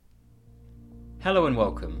Hello and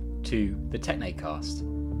welcome to the Technecast,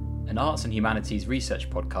 an arts and humanities research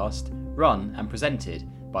podcast run and presented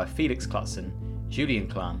by Felix Clutson, Julian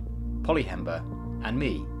Clun, Polly Hember, and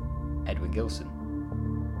me, Edwin Gilson.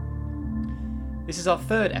 This is our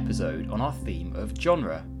third episode on our theme of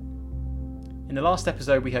genre. In the last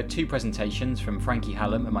episode we heard two presentations from Frankie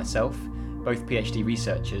Hallam and myself, both PhD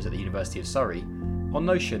researchers at the University of Surrey, on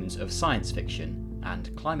notions of science fiction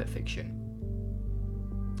and climate fiction.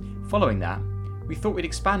 Following that, we thought we'd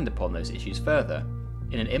expand upon those issues further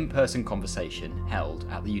in an in-person conversation held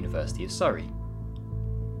at the University of Surrey.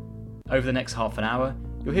 Over the next half an hour,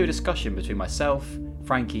 you'll hear a discussion between myself,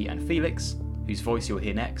 Frankie and Felix, whose voice you'll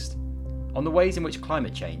hear next, on the ways in which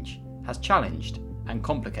climate change has challenged and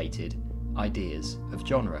complicated ideas of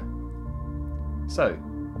genre. So,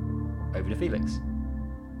 over to Felix.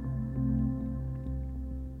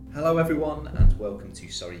 Hello everyone and welcome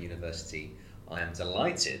to Surrey University. I am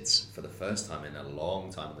delighted for the first time in a long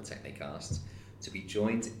time on the Technecast to be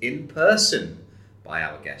joined in person by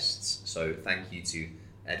our guests. So thank you to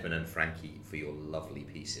Edwin and Frankie for your lovely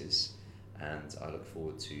pieces, and I look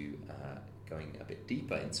forward to going a bit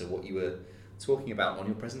deeper into what you were talking about on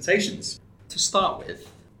your presentations. To start with,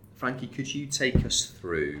 Frankie, could you take us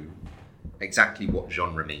through exactly what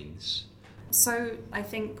genre means? So I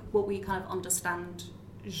think what we kind of understand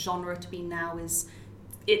genre to be now is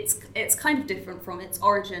it's kind of different from its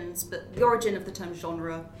origins, but the origin of the term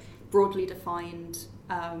genre broadly defined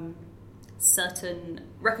certain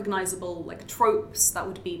recognizable tropes that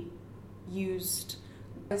would be used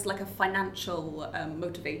as a financial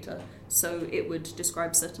motivator. So it would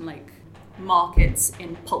describe certain markets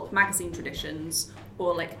in pulp magazine traditions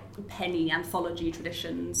or penny anthology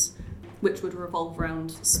traditions, which would revolve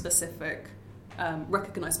around specific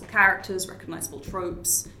recognizable characters, recognizable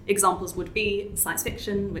tropes. Examples would be science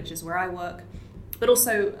fiction, which is where I work, but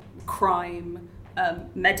also crime,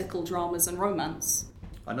 medical dramas and romance.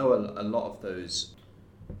 I know a lot of those,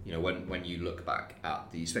 when you look back at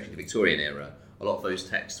especially the Victorian era, a lot of those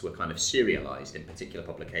texts were kind of serialized in particular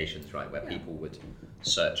publications, right, where people would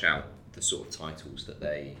search out the sort of titles that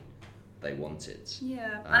they wanted.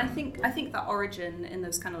 Yeah, and I think that origin in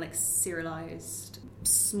those kind of serialized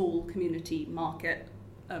small community market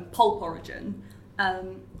pulp origin,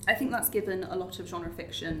 I think that's given a lot of genre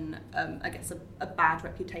fiction, a bad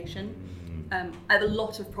reputation. I have a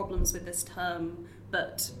lot of problems with this term,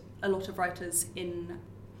 but a lot of writers in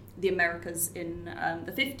the Americas in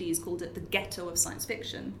the 50s called it the ghetto of science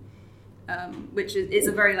fiction, which is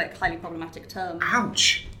a very highly problematic term.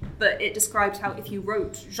 Ouch! But it described how if you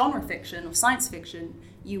wrote genre fiction or science fiction,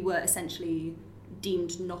 you were essentially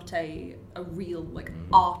deemed not a real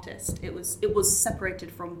artist. It was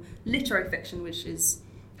separated from literary fiction, which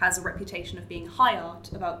has a reputation of being high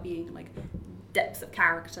art, about being depth of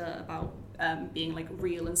character, about being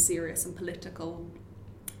real and serious and political.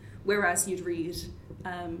 Whereas you'd read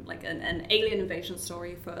an alien invasion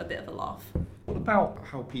story for a bit of a laugh. What about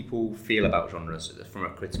how people feel about genres from a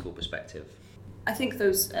critical perspective? I think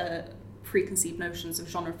those preconceived notions of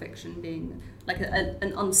genre fiction being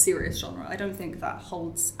an unserious genre, I don't think that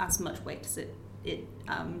holds as much weight as it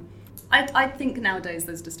I think nowadays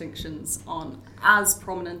those distinctions aren't as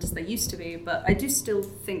prominent as they used to be, but I do still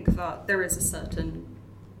think that there is a certain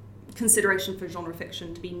consideration for genre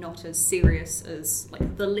fiction to be not as serious as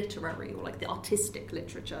the literary or the artistic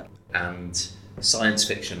literature. And science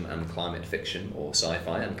fiction and climate fiction, or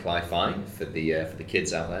sci-fi and cli-fi for the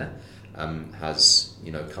kids out there, has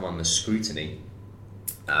come under scrutiny,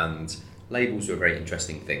 and labels are a very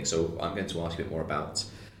interesting thing. So I'm going to ask you a bit more about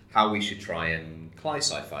how we should try and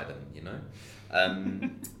cli-sci-fi them.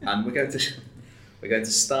 And we're going to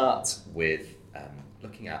start with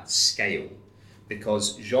looking at scale,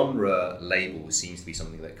 because genre label seems to be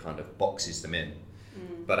something that kind of boxes them in,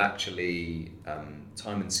 but actually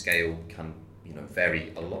time and scale can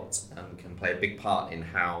vary a lot and can play a big part in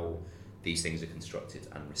how these things are constructed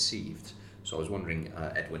and received. So I was wondering,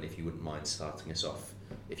 Edwin, if you wouldn't mind starting us off,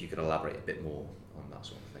 if you could elaborate a bit more on that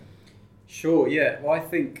sort of thing. Sure, yeah. Well, I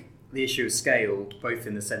think the issue of scale, both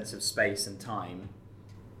in the sense of space and time,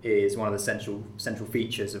 is one of the central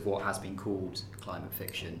features of what has been called climate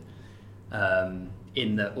fiction,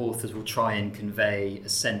 in that authors will try and convey a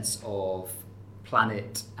sense of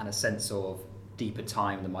planet and a sense of deeper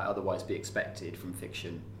time than might otherwise be expected from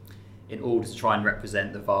fiction, in order to try and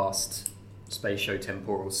represent the vast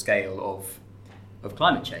spatio-temporal scale of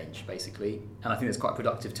climate change, basically. And I think there's quite a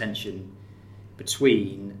productive tension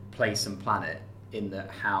between place and planet, in that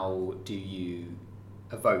how do you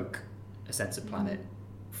evoke a sense of planet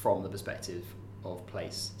from the perspective of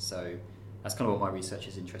place. So that's kind of what my research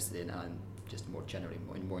is interested in, and I'm just more generally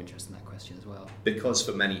more interested in that question as well. Because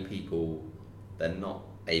for many people, they're not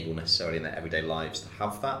able necessarily in their everyday lives to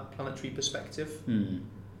have that planetary perspective.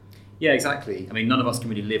 Yeah, exactly. I mean, none of us can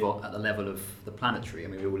really live at the level of the planetary. I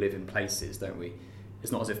mean, we all live in places, don't we?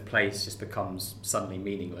 It's not as if place just becomes suddenly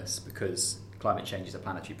meaningless because climate change is a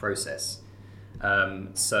planetary process.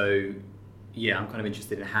 So, yeah, I'm kind of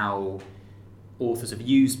interested in how authors have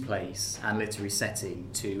used place and literary setting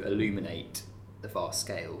to illuminate the vast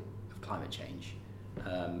scale of climate change,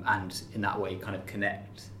 and in that way kind of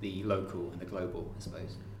connect the local and the global, I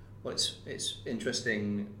suppose. Well, it's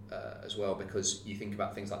interesting as well, because you think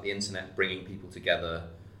about things like the internet bringing people together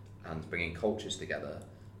and bringing cultures together,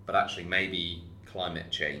 but actually maybe climate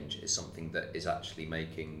change is something that is actually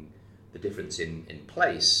making the difference in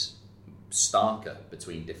place starker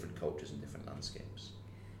between different cultures and different landscapes.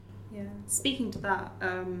 Yeah, speaking to that,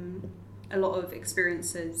 a lot of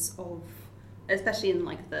experiences of, especially in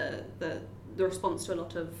like the response to a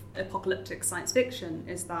lot of apocalyptic science fiction,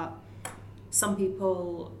 is that some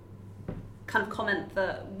people kind of comment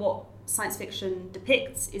that what science fiction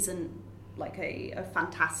depicts isn't like a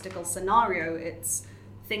fantastical scenario. It's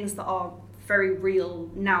things that are very real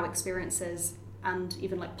now experiences, and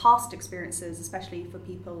even like past experiences, especially for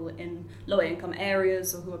people in lower income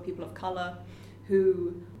areas or who are people of colour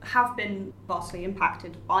who have been vastly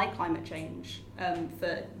impacted by climate change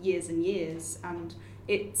for years and years, and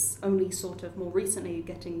it's only sort of more recently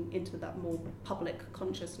getting into that more public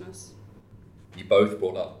consciousness. You both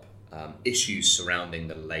brought up issues surrounding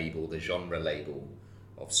the genre label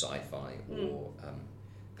of sci-fi or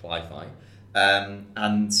cli-fi,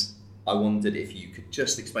 and I wondered if you could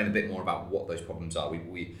just explain a bit more about what those problems are.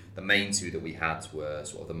 We the main two that we had were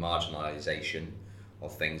sort of the marginalisation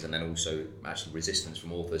of things, and then also actually resistance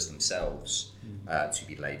from authors themselves to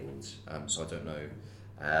be labelled. So I don't know,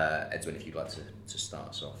 Edwin, if you'd like to start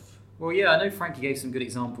us off. Well, yeah, I know Frankie gave some good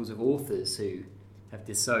examples of authors who have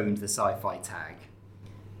disowned the sci-fi tag,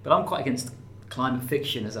 but I'm quite against climate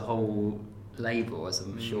fiction as a whole label, as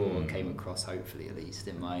I'm sure came across, hopefully at least,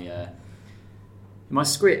 in my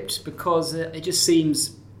script, because it just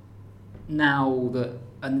seems now that,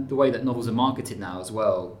 and the way that novels are marketed now as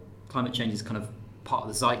well, climate change is kind of part of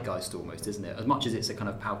the zeitgeist almost, isn't it? As much as it's a kind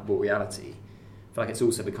of palpable reality, I feel like it's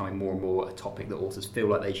also becoming more and more a topic that authors feel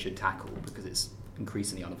like they should tackle because it's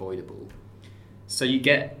increasingly unavoidable. So you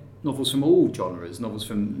get novels from all genres, novels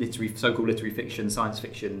from so-called literary fiction, science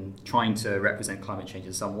fiction, trying to represent climate change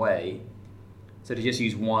in some way. So to just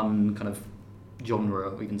use one kind of genre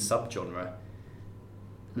or even subgenre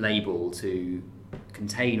label to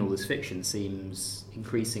contain all this fiction seems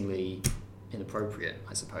increasingly inappropriate,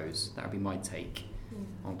 I suppose. That would be my take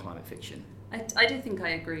on climate fiction. I do think I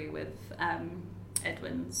agree with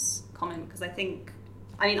Edwin's comment, because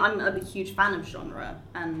I'm a huge fan of genre,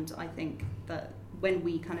 and I think that when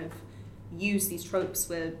we kind of use these tropes,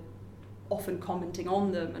 we're often commenting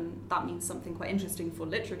on them, and that means something quite interesting for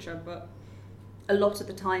literature, but a lot of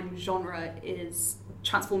the time genre is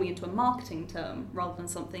transforming into a marketing term rather than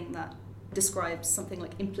something that describes something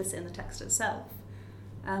like implicit in the text itself.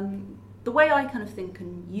 The way I kind of think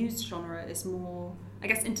and use genre is more, I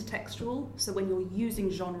guess, intertextual. So when you're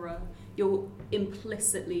using genre, you're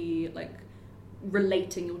implicitly like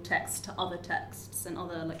relating your text to other texts and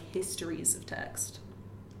other like histories of text.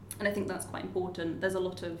 And I think that's quite important. There's a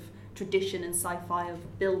lot of tradition in sci-fi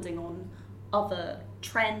of building on other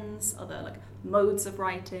trends, other like modes of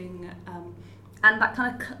writing, and that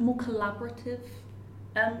kind of more collaborative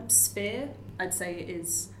sphere, I'd say,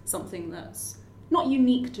 is something that's not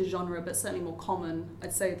unique to genre, but certainly more common.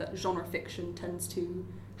 I'd say that genre fiction tends to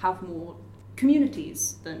have more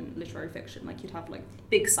communities than literary fiction. Like you'd have like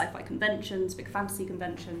big sci-fi conventions, big fantasy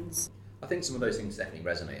conventions. I think some of those things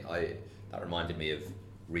definitely resonate. That reminded me of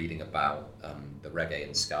reading about the reggae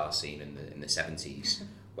and ska scene in the 70s,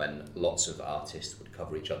 when lots of artists would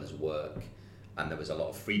cover each other's work, and there was a lot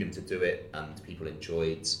of freedom to do it, and people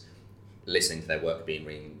enjoyed listening to their work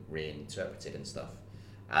being reinterpreted and stuff.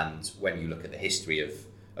 And when you look at the history of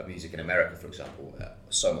music in America, for example,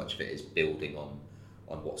 so much of it is building on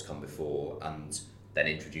what's come before, and then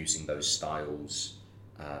introducing those styles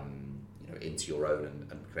into your own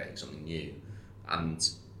and creating something new. And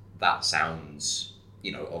that sounds,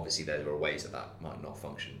 obviously there are ways that might not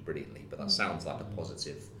function brilliantly, but that sounds like a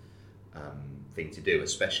positive thing to do,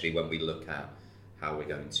 especially when we look at how we're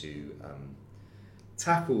going to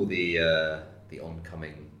tackle the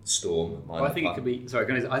oncoming storm. Well, I think it could be.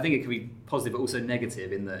 I think it could be positive, but also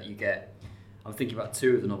negative in that you get. I'm thinking about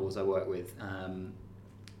two of the novels I work with: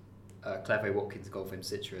 Claire Faye Watkins' Goldflame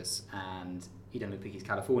Citrus and Eden Lupicki's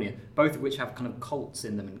California, both of which have kind of cults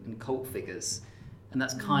in them and cult figures. And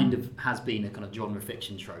that's kind of has been a kind of genre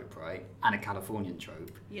fiction trope, right? And a Californian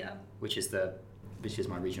trope. Yeah. Which is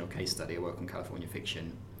my regional case study. I work on California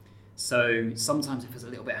fiction. So sometimes it feels a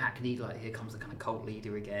little bit hackneyed, like here comes the kind of cult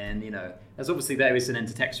leader again, you know. There's obviously there is an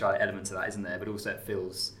intertextual element to that, isn't there? But also it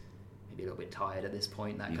feels maybe a little bit tired at this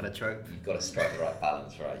point, that kind of trope. You've got to strike the right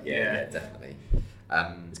balance, right? Yeah, definitely.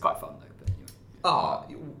 It's quite fun though, but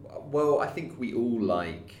anyway. Well, I think we all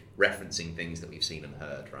like referencing things that we've seen and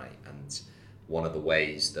heard, right? And one of the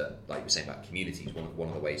ways that, like we were saying about communities, one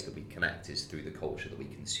of the ways that we connect is through the culture that we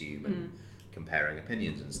consume and comparing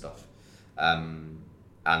opinions and stuff.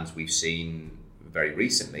 And we've seen very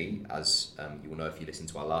recently, as you will know if you listen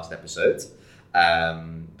to our last episode,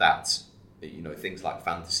 that, you know, things like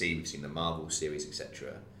fantasy, we've seen the Marvel series,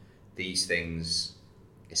 etc. These things,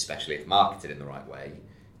 especially if marketed in the right way,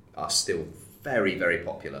 are still very, very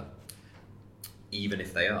popular, even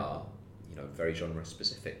if they are, you know, very genre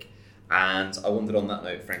specific. And I wondered on that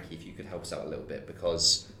note, Frankie, if you could help us out a little bit,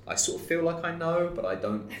 because I sort of feel like I know, but I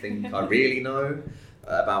don't think I really know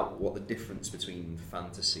about what the difference between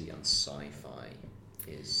fantasy and sci-fi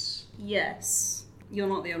is. Yes, you're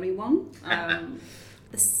not the only one.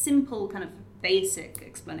 The simple kind of basic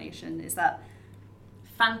explanation is that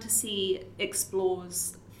fantasy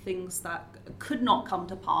explores things that could not come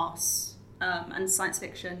to pass, and science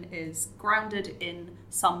fiction is grounded in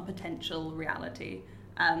some potential reality.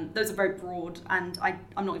 Those are very broad, and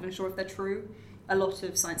I'm not even sure if they're true. A lot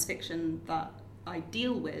of science fiction that I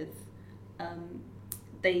deal with,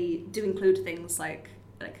 they do include things like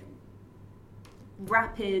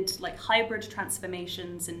rapid, like hybrid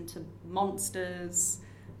transformations into monsters,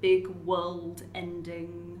 big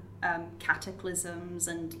world-ending cataclysms,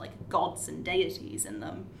 and like gods and deities in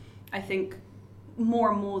them. I think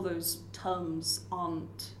more and more those terms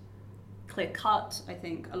aren't clear-cut. I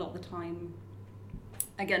think a lot of the time,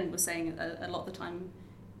 again, we're saying a lot of the time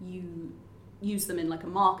you use them in like a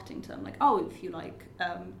marketing term, like, oh, if you like,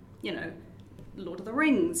 you know, Lord of the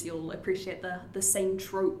Rings, you'll appreciate the same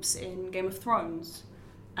tropes in Game of Thrones.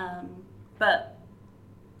 But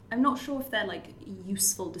I'm not sure if they're like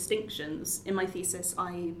useful distinctions. In my thesis,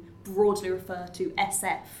 I broadly refer to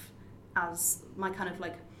SF as my kind of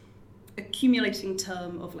like accumulating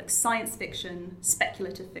term of like science fiction,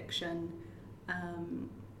 speculative fiction,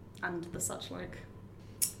 and the such like.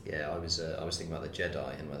 Yeah, I was thinking about the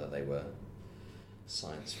Jedi and whether they were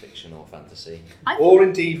science fiction or fantasy, or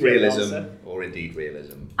indeed realism.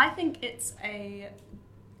 I think it's a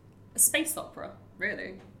space opera,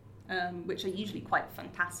 really, which are usually quite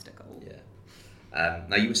fantastical. Yeah.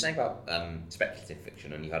 Now you were saying about speculative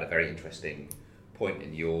fiction, and you had a very interesting point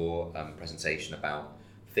in your presentation about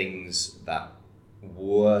things that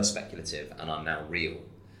were speculative and are now real.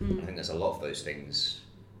 I think there's a lot of those things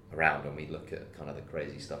around when we look at kind of the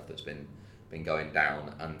crazy stuff that's been going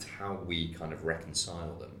down and how we kind of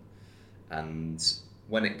reconcile them. And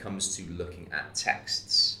when it comes to looking at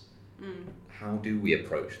texts, how do we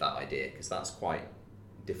approach that idea? Because that's quite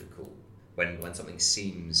difficult when something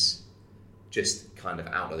seems just kind of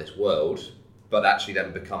out of this world, but actually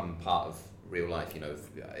then become part of real life, you know,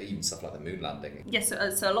 even stuff like the moon landing. Yes,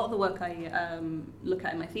 so a lot of the work I look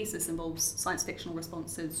at in my thesis involves science fictional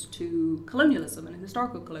responses to colonialism and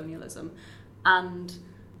historical colonialism. And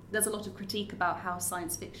there's a lot of critique about how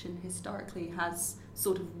science fiction historically has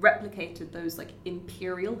sort of replicated those like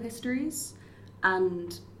imperial histories.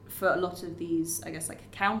 And for a lot of these, I guess,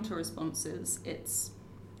 like counter responses, it's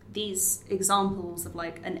these examples of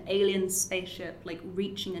like an alien spaceship like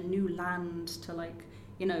reaching a new land to like,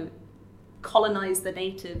 you know, colonize the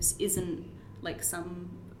natives isn't like some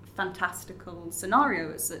fantastical scenario.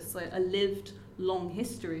 It's like a lived long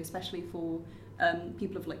history, especially for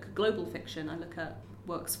people of like global fiction. I look at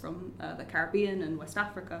works from the Caribbean and West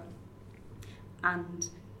Africa, and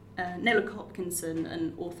Naylor Hopkinson,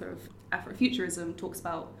 an author of Afrofuturism, talks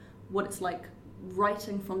about what it's like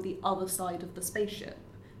writing from the other side of the spaceship,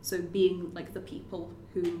 so being like the people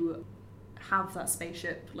who have that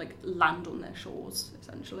spaceship like land on their shores,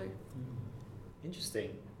 essentially.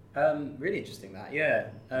 Interesting. Really interesting that, yeah.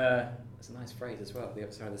 That's a nice phrase as well, the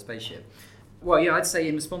other side of the spaceship. Well, yeah, I'd say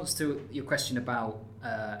in response to your question about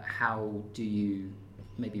how do you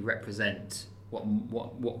maybe represent what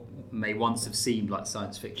may once have seemed like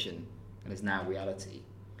science fiction and is now reality,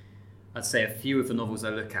 I'd say a few of the novels I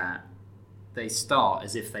look at, they start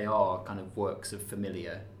as if they are kind of works of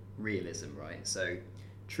familiar realism, right? So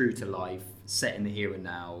true to life, set in the here and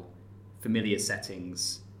now, familiar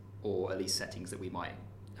settings, or at least settings that we might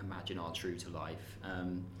imagine are true to life.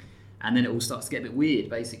 And then it all starts to get a bit weird,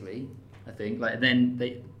 basically, I think. Like then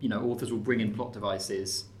they, you know, authors will bring in plot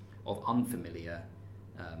devices of unfamiliar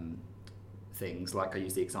things, like I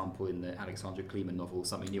used the example in the Alexandra Kleeman novel,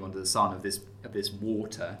 Something New Under the Sun, of this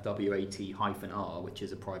Water, WAT-R, which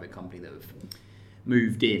is a private company that have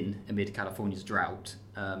moved in amid California's drought.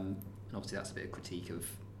 And obviously that's a bit of critique of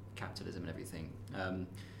capitalism and everything.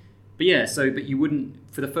 But you wouldn't,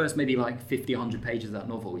 for the first maybe like 50, 100 pages of that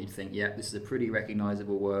novel, you'd think, yeah, this is a pretty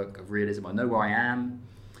recognisable work of realism. I know where I am,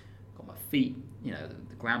 got my feet,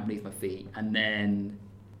 the ground beneath my feet, and then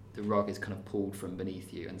the rug is kind of pulled from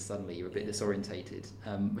beneath you and suddenly you're a bit disorientated,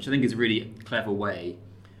 which I think is a really clever way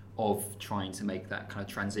of trying to make that kind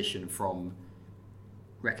of transition from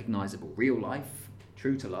recognisable real life,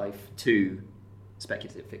 true to life, to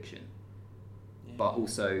speculative fiction. Yeah. But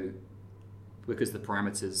also, because the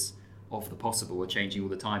parameters of the possible are changing all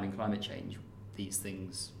the time in climate change, these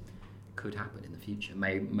things could happen in the future,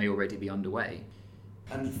 may already be underway.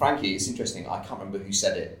 And Frankie, it's interesting, I can't remember who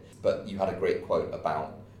said it, but you had a great quote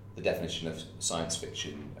about the definition of science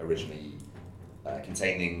fiction originally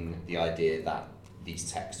containing the idea that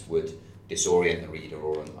these texts would disorient the reader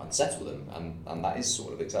or unsettle them, and that is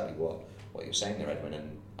sort of exactly what you're saying there,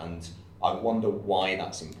 Edwin, and I wonder why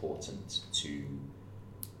that's important to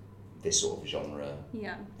this sort of genre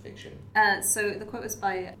fiction. So the quote was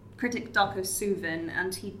by critic Darko Suvin,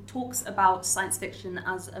 and he talks about science fiction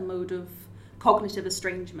as a mode of cognitive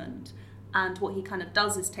estrangement, and what he kind of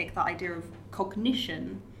does is take that idea of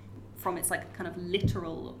cognition from its like kind of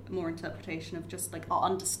literal more interpretation of just like our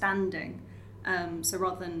understanding. So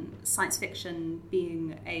rather than science fiction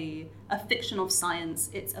being a fiction of science,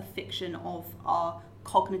 it's a fiction of our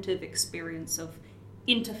cognitive experience of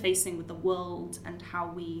interfacing with the world and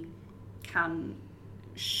how we can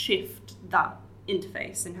shift that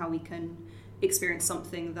interface and how we can experience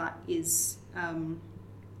something that is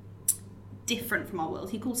different from our world.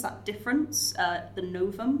 He calls that difference the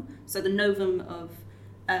novum. So the novum of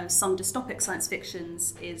some dystopic science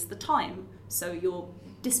fictions is the time. So you're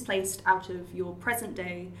displaced out of your present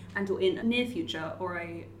day and you're in a near future or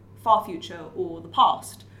a far future or the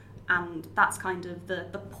past. And that's kind of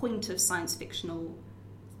the point of science fictional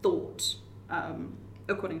thought,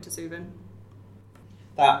 according to Suvin.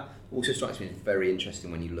 That also strikes me as very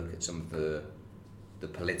interesting when you look at some of the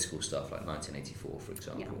political stuff, like 1984, for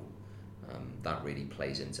example. Yeah. That really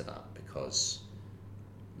plays into that because,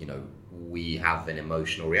 we have an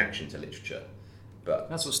emotional reaction to literature. But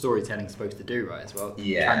that's what storytelling's supposed to do, right, as well?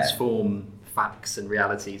 Yeah. Transform facts and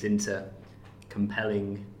realities into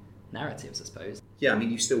compelling narratives, I suppose. Yeah, I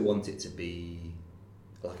mean, you still want it to be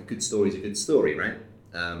like a good story is a good story, right?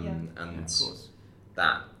 And of course.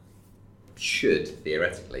 That should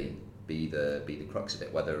theoretically be the crux of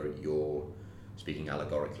it, whether you're speaking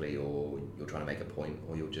allegorically or you're trying to make a point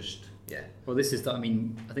or you're just Well, this is I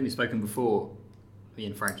think we've spoken before, me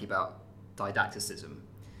and Frankie, about didacticism,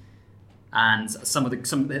 and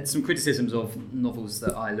some criticisms of novels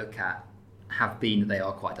that I look at have been that they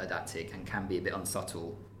are quite didactic and can be a bit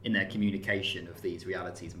unsubtle in their communication of these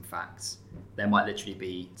realities and facts. There might literally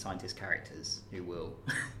be scientist characters who will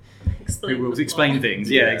explain things,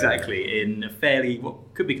 exactly, in a fairly,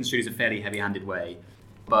 what could be construed as a fairly heavy-handed way.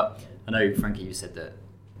 But I know, Frankie, you said that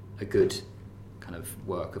a good kind of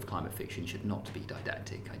work of climate fiction should not be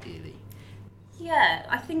didactic, ideally. Yeah,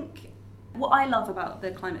 I think what I love about the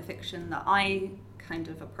climate fiction that I kind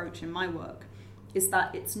of approach in my work is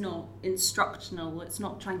that it's not instructional, it's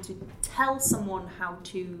not trying to tell someone how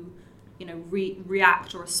to,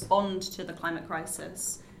 react or respond to the climate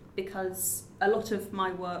crisis, because a lot of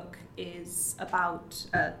my work is about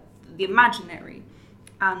the imaginary,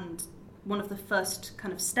 and one of the first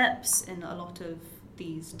kind of steps in a lot of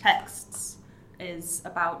these texts is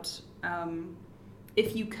about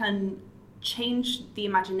if you can change the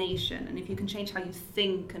imagination and if you can change how you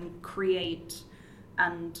think and create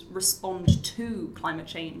and respond to climate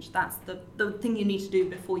change, that's the thing you need to do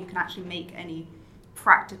before you can actually make any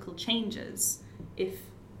practical changes. If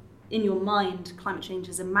in your mind climate change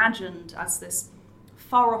is imagined as this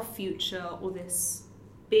far off future or this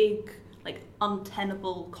big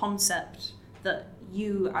untenable concept that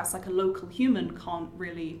you as a local human can't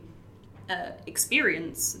really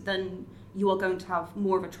experience, then you are going to have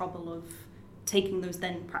more of a trouble of taking those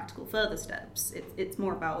then practical further steps. It's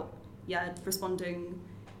more about responding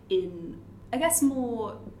in, I guess,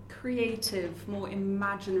 more creative, more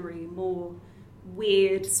imaginary, more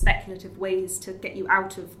weird, speculative ways to get you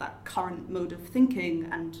out of that current mode of thinking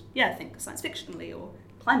and, think science fictionally or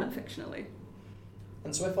climate fictionally.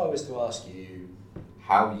 And so if I was to ask you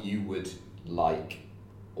how you would like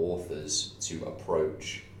authors to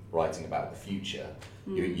approach writing about the future,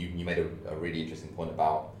 you made a really interesting point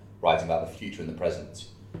about writing about the future and the present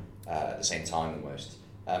at the same time almost.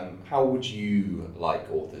 How would you like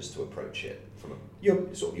authors to approach it from your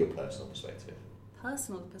personal perspective?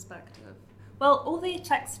 Personal perspective. Well, all the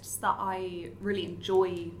texts that I really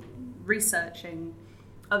enjoy researching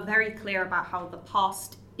are very clear about how the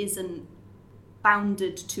past isn't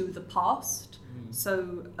bounded to the past.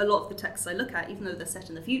 So a lot of the texts I look at, even though they're set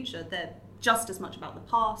in the future, they're just as much about the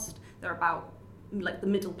past. They're about like the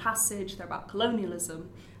Middle Passage, they're about colonialism,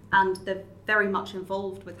 and they're very much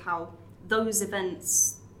involved with how those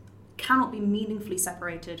events cannot be meaningfully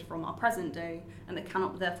separated from our present day, and they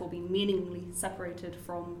cannot therefore be meaningfully separated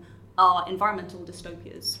from our environmental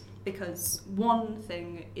dystopias, because one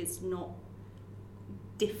thing is not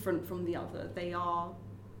different from the other. They are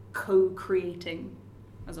co-creating,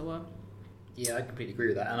 as it were. Yeah, I completely agree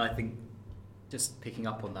with that. And I think just picking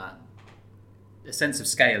up on that, a sense of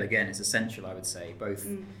scale, again, is essential, I would say, both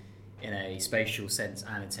in a spatial sense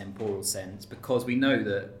and a temporal sense, because we know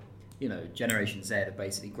that, you know, Generation Z have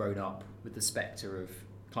basically grown up with the spectre of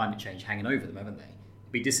climate change hanging over them, haven't they?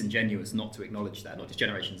 It'd be disingenuous not to acknowledge that, not just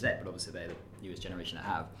Generation Z, but obviously they're the newest generation that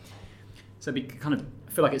have. So I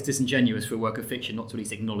feel like it's disingenuous for a work of fiction not to at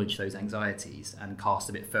least acknowledge those anxieties and cast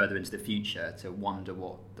a bit further into the future to wonder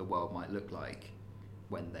what the world might look like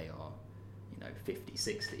when they are, 50,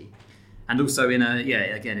 60. And also in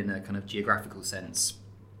a kind of geographical sense,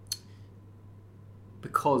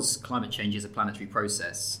 because climate change is a planetary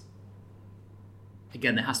process,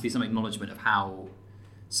 again, there has to be some acknowledgement of how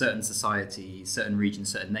certain societies, certain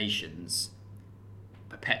regions, certain nations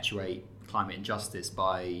perpetuate climate injustice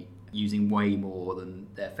by using way more than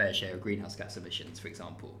their fair share of greenhouse gas emissions, for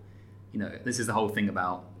example. This is the whole thing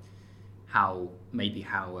about how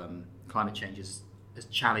climate change has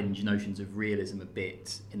challenged notions of realism a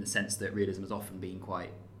bit, in the sense that realism has often been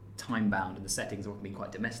quite time-bound and the settings have often been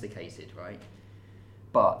quite domesticated, right?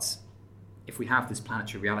 But if we have this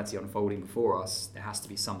planetary reality unfolding before us, there has to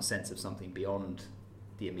be some sense of something beyond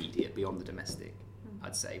the immediate, beyond the domestic,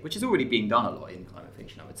 I'd say, which is already being done a lot in climate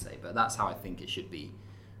fiction, I would say, but that's how I think it should be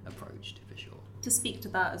approached, for sure. To speak to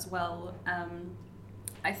that as well,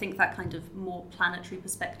 I think that kind of more planetary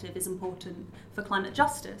perspective is important for climate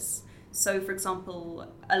justice. So, for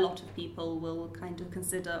example, a lot of people will kind of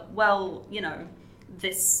consider, well,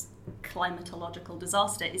 this climatological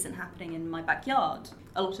disaster isn't happening in my backyard.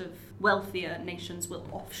 A lot of wealthier nations will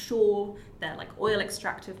offshore their oil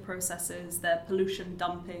extractive processes, their pollution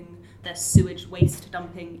dumping, their sewage waste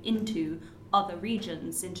dumping into other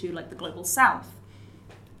regions, into the global south.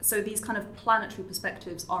 So these kind of planetary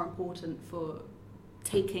perspectives are important for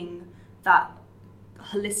taking that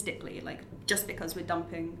holistically. Just because we're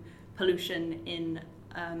dumping pollution in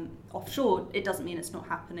offshore, it doesn't mean it's not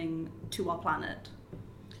happening to our planet.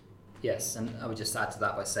 Yes, and I would just add to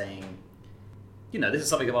that by saying, this is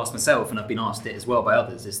something I've asked myself, and I've been asked it as well by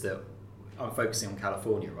others, is that I'm focusing on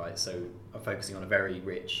California, right? So I'm focusing on a very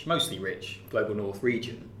rich, mostly rich, global north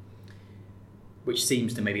region, which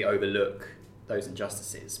seems to maybe overlook those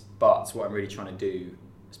injustices. But what I'm really trying to do,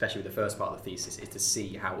 especially with the first part of the thesis, is to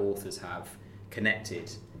see how authors have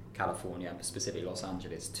connected California, and specifically Los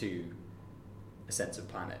Angeles, to a sense of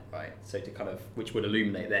planet, right? So which would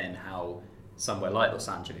illuminate then how somewhere like Los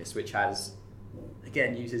Angeles, which has,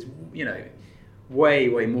 again, uses,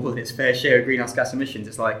 way more than its fair share of greenhouse gas emissions.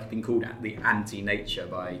 It's been called the anti-nature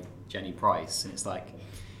by Jenny Price, and so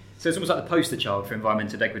it's almost like the poster child for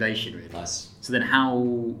environmental degradation, really. Nice. So then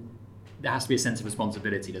there has to be a sense of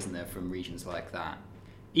responsibility, doesn't there, from regions like that?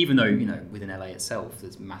 Even though, within LA itself,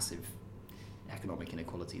 there's massive economic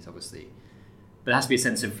inequalities, obviously. But there has to be a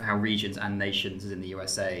sense of how regions and nations, as in the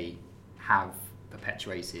USA, have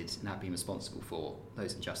perpetuated and have been responsible for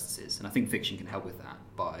those injustices. And I think fiction can help with that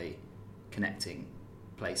by connecting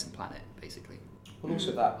place and planet, basically. Well,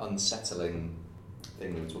 also that unsettling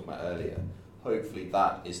thing we were talking about earlier, hopefully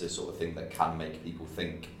that is the sort of thing that can make people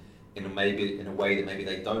think in a way that maybe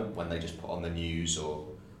they don't when they just put on the news or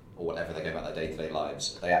whatever they go about their day-to-day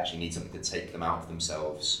lives. They actually need something to take them out of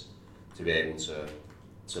themselves to be able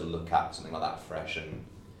to look at something like that fresh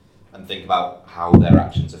and think about how their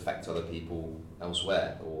actions affect other people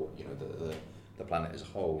elsewhere, or the planet as a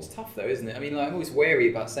whole. It's tough though, isn't it? I mean, I'm always wary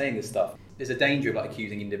about saying this stuff. There's a danger of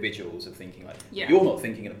accusing individuals of thinking you're not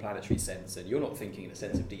thinking in a planetary sense, and you're not thinking in a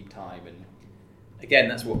sense of deep time. And again,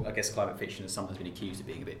 that's what I guess climate fiction has sometimes been accused of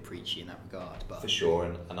being a bit preachy in that regard. But for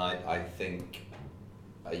sure, and I think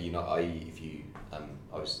I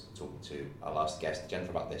was talking to our last guest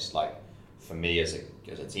Jennifer about this. For me as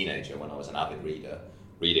a teenager, when I was an avid reader,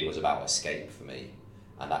 reading was about escape for me.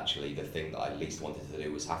 And actually, the thing that I least wanted to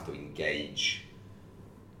do was have to engage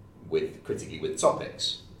critically with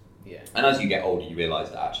topics. Yeah. And as you get older, you realise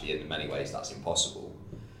that actually, in many ways, that's impossible.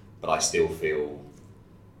 But I still feel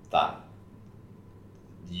that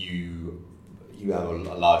you have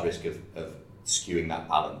a large risk of skewing that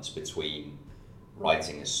balance between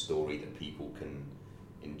writing a story that people can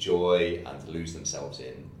enjoy and lose themselves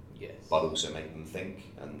in, Yes. but also make them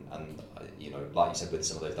think. And like you said with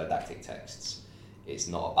some of those didactic texts, it's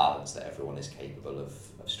not a balance that everyone is capable of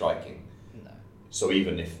striking. No. So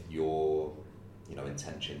even if your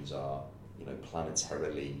intentions are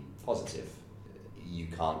planetarily positive, you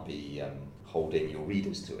can't be holding your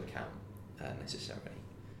readers to account necessarily.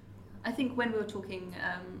 I think when we were talking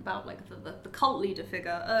about like the cult leader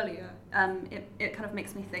figure earlier, it kind of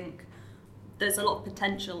makes me think there's a lot of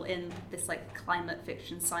potential in this like climate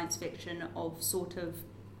fiction, science fiction of sort of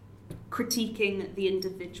critiquing the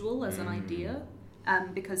individual as an idea.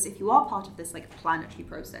 Because if you are part of this like planetary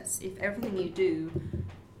process, if everything you do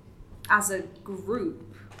as a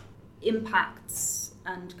group impacts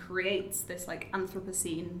and creates this like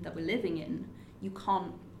Anthropocene that we're living in, you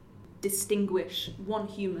can't distinguish one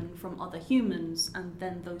human from other humans and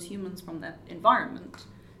then those humans from their environment.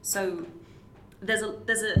 So there's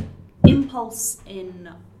a impulse in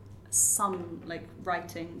some like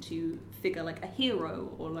writing to figure like a hero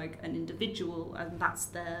or like an individual, and that's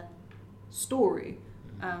their story.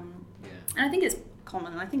 And I think it's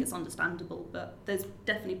common and I think it's understandable, but there's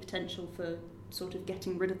definitely potential for sort of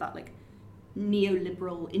getting rid of that like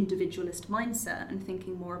neoliberal individualist mindset and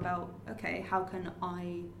thinking more about, okay, how can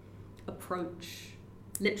I approach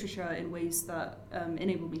literature in ways that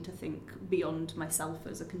enable me to think beyond myself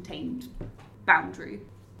as a contained boundary.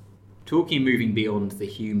 Moving beyond the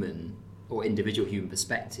human or individual human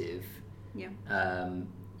perspective,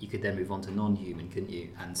 you could then move on to non-human, couldn't you?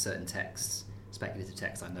 And certain texts, speculative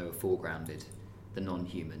texts, I know are foregrounded the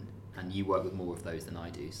non-human, and you work with more of those than I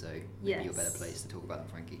do, so maybe you're a better place to talk about them,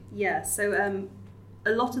 Frankie. Yeah, so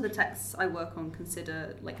a lot of the texts I work on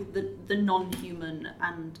consider like the non-human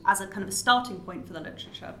and as a kind of a starting point for the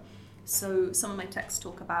literature. So some of my texts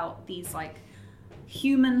talk about these like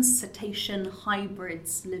human cetacean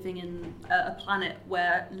hybrids living in a planet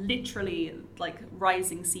where literally like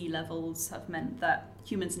rising sea levels have meant that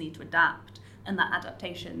humans need to adapt, and that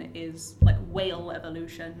adaptation is like whale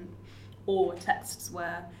evolution, or texts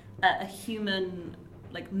where a human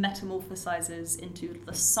like metamorphosizes into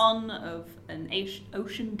the son of an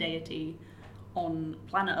ocean deity on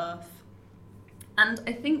planet Earth. And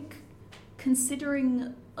I think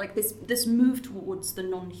considering like this move towards the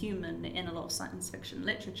non-human in a lot of science fiction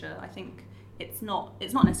literature, I think it's not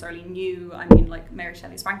necessarily new. I mean, like Mary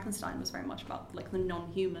Shelley's Frankenstein was very much about like the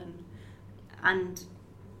non-human, and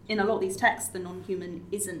in a lot of these texts, the non-human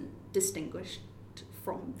isn't distinguished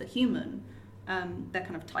from the human. They're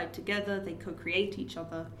kind of tied together, they co-create each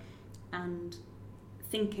other, and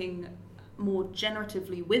thinking more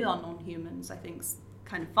generatively with our non-humans, I think, is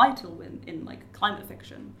kind of vital in like climate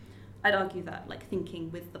fiction. I'd argue that like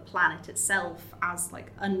thinking with the planet itself as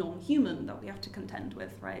like a non-human that we have to contend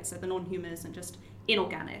with, right? So the non-human isn't just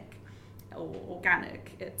inorganic or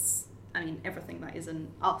organic, it's, I mean, everything that isn't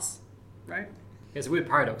us, right? It's a weird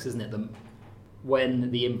paradox, isn't it? When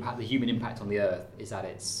the human impact on the Earth is at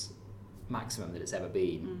its maximum that it's ever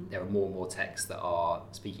been, there are more and more texts that are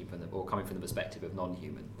speaking from or coming from the perspective of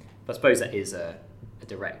non-human. But I suppose that is a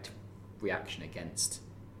direct reaction against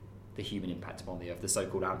the human impact upon the Earth, the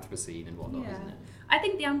so-called Anthropocene and whatnot, isn't it? I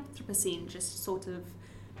think the Anthropocene just sort of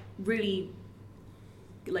really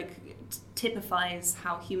like typifies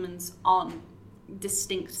how humans aren't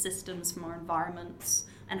distinct systems from our environments,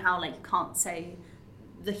 and how like you can't say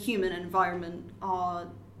the human environment are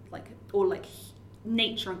like, or like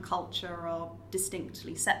nature and culture are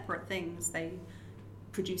distinctly separate things. They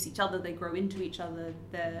produce each other, they grow into each other.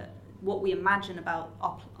 What we imagine about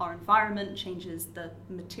our environment changes the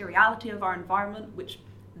materiality of our environment, which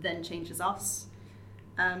then changes us.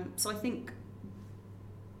 So I think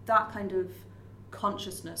that kind of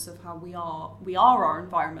consciousness of how we are our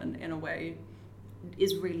environment in a way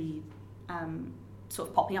is really sort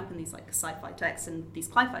of popping up in these like sci-fi texts and these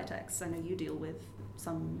cli-fi texts. I know you deal with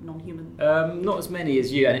some non-human. Not as many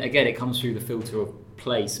as you, and again it comes through the filter of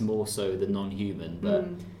place more so than non-human, but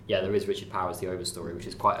yeah, there is Richard Powers' The Overstory, which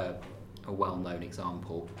is quite a well-known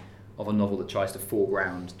example of a novel that tries to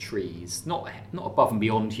foreground trees, not above and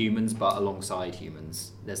beyond humans, but alongside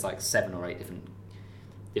humans. There's like 7 or 8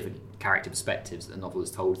 different character perspectives that the novel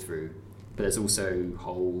is told through, but there's also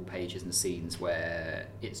whole pages and scenes where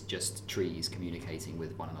it's just trees communicating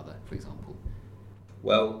with one another, for example.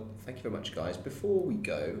 Well, thank you very much, guys. Before we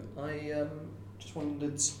go, I just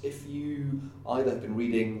wondered if you either have been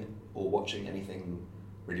reading or watching anything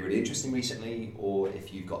really, really interesting recently, or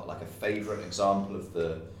if you've got like a favourite example of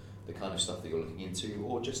the kind of stuff that you're looking into,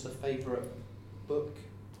 or just a favourite book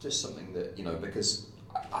just something that, because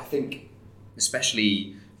I think,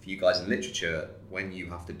 especially for you guys in literature, when you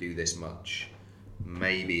have to do this much,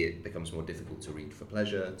 maybe it becomes more difficult to read for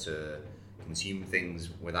pleasure, to consume things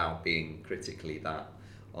without being critically that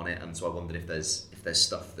on it. And so I wondered if there's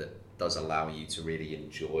stuff that does allow you to really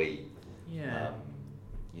enjoy,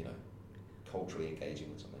 culturally engaging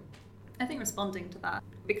with something. I think responding to that,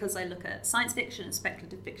 because I look at science fiction and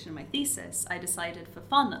speculative fiction in my thesis, I decided for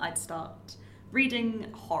fun that I'd start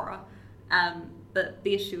reading horror. But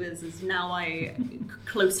the issue is now I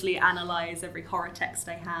closely analyse every horror text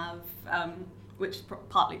I have, which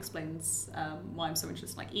partly explains why I'm so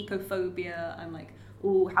interested in like ecophobia. I'm like,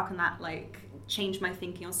 oh, how can that like change my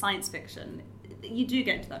thinking on science fiction? You do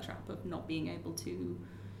get into that trap of not being able to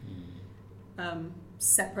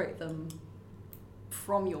separate them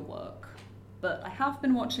from your work. But I have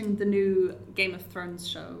been watching the new Game of Thrones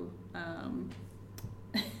show.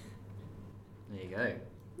 There you go.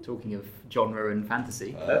 Talking of genre and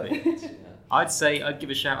fantasy. Perfect. I'd give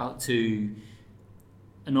a shout out to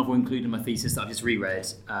a novel included in my thesis that I've just reread,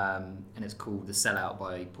 and it's called The Sellout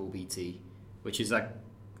by Paul Beatty, which is like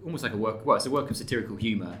almost like it's a work of satirical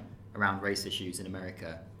humour around race issues in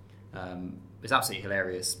America. It's absolutely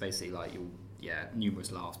hilarious. Basically, like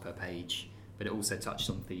numerous laughs per page, but it also touched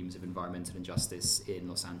on themes of environmental injustice in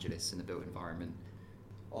Los Angeles in the built environment.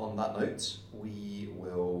 On that note, we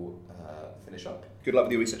will finish up. Good luck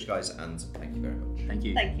with your research, guys, and thank you very much. Thank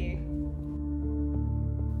you. Thank you.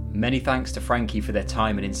 Many thanks to Frankie for their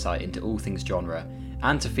time and insight into all things genre,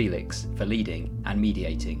 and to Felix for leading and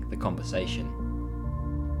mediating the conversation.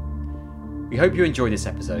 We hope you enjoyed this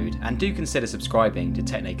episode, and do consider subscribing to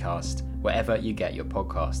Technocast wherever you get your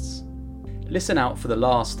podcasts. Listen out for the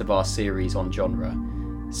last of our series on genre,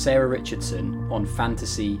 Sarah Richardson on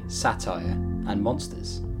fantasy, satire and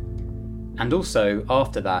monsters. And also,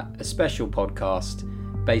 after that, a special podcast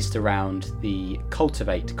based around the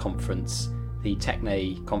Cultivate conference, the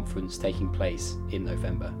Techne conference taking place in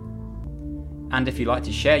November. And if you'd like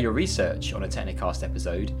to share your research on a Technocast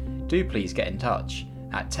episode, do please get in touch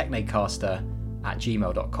at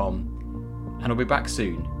technocaster@gmail.com, and I'll be back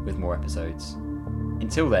soon with more episodes.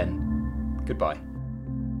 Until then, goodbye.